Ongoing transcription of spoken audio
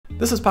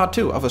This is part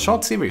 2 of a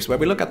short series where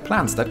we look at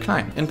plants that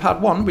climb. In part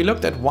 1 we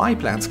looked at why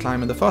plants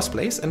climb in the first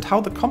place and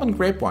how the common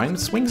grapevine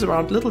swings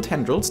around little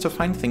tendrils to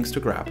find things to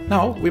grab.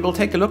 Now we will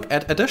take a look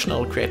at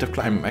additional creative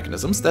climbing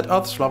mechanisms that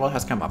Earth's flower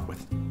has come up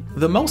with.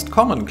 The most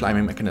common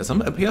climbing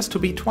mechanism appears to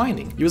be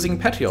twining, using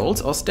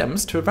petioles or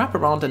stems to wrap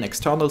around an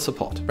external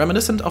support.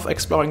 Reminiscent of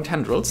exploring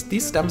tendrils,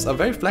 these stems are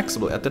very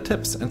flexible at the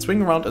tips and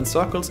swing around in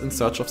circles in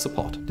search of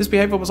support. This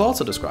behavior was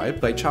also described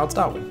by Charles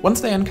Darwin.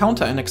 Once they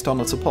encounter an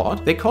external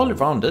support, they coil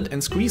around it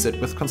and squeeze it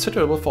with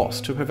considerable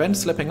force to prevent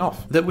slipping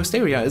off. The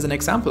wisteria is an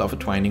example of a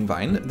twining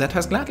vine that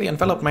has gladly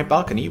enveloped my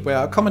balcony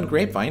where a common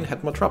grapevine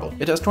had more trouble.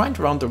 It has twined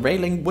around the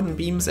railing, wooden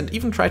beams, and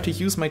even tried to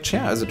use my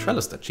chair as a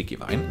trellis, that cheeky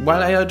vine.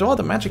 While I adore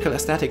the magical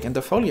aesthetic and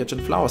the foliage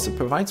and flowers it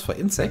provides for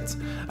insects,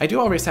 I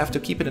do always have to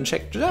keep it in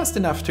check just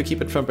enough to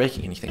keep it from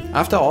breaking anything.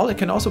 After all, it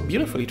can also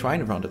beautifully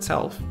twine around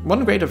itself.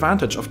 One great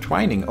advantage of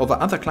twining over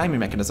other climbing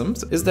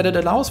mechanisms is that it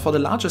allows for the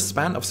largest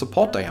span of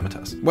support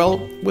diameters.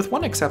 Well, with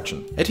one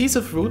exception.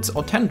 Adhesive roots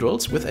or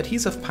tendrils with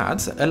adhesive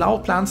pads allow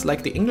plants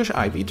like the English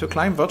ivy to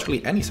climb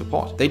virtually any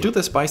support. They do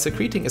this by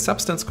secreting a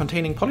substance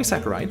containing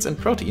polysaccharides and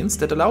proteins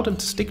that allow them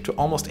to stick to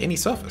almost any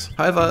surface.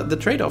 However, the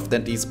trade-off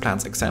that these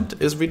plants accept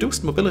is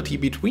reduced mobility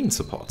between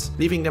supports,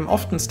 leaving them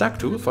often stuck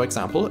to, for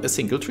example, a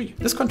single tree.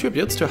 This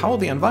contributes to how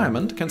the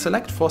environment can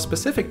select for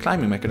specific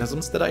climbing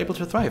mechanisms that are able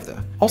to thrive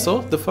there. Also,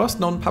 the first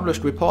known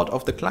published report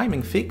of the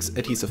climbing figs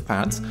adhesive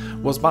pads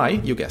was by,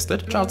 you guessed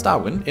it, Charles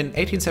Darwin in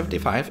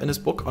 1875 in his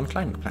book on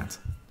climbing plants.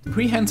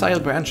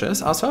 Prehensile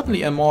branches are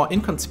certainly a more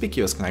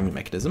inconspicuous climbing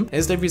mechanism,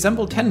 as they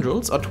resemble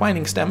tendrils or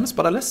twining stems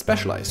but are less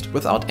specialized,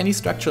 without any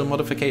structural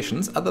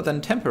modifications other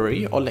than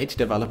temporary or late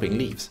developing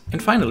leaves.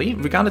 And finally,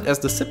 regarded as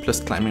the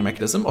simplest climbing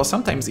mechanism, or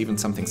sometimes even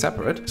something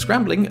separate,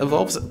 scrambling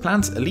involves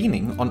plants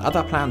leaning on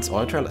other plants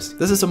or a trellis.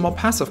 This is a more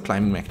passive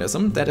climbing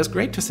mechanism that is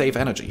great to save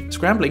energy.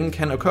 Scrambling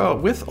can occur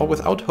with or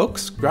without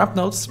hooks,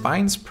 grapnels,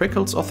 spines,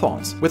 prickles, or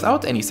thorns.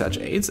 Without any such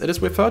aids, it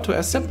is referred to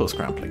as simple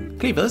scrambling.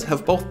 Cleavers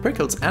have both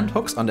prickles and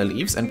hooks on their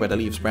leaves and where the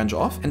leaves branch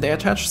off, and they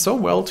attach so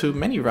well to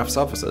many rough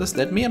surfaces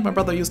that me and my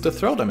brother used to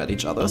throw them at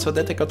each other so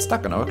that they got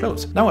stuck on our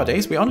clothes.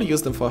 Nowadays we only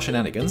use them for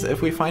shenanigans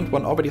if we find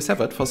one already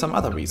severed for some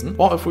other reason,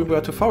 or if we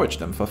were to forage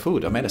them for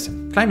food or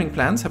medicine. Climbing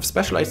plants have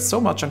specialized so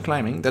much on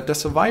climbing that their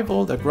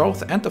survival, their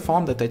growth, and the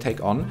form that they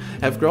take on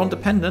have grown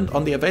dependent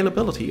on the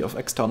availability of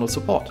external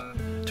support.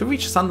 To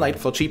reach sunlight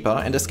for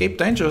cheaper and escape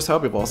dangerous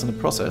herbivores in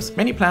the process,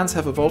 many plants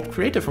have evolved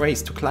creative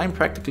ways to climb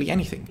practically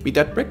anything, be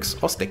that bricks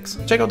or sticks.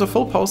 Check out the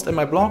full post in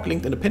my blog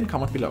linked in the pinned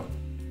comment below.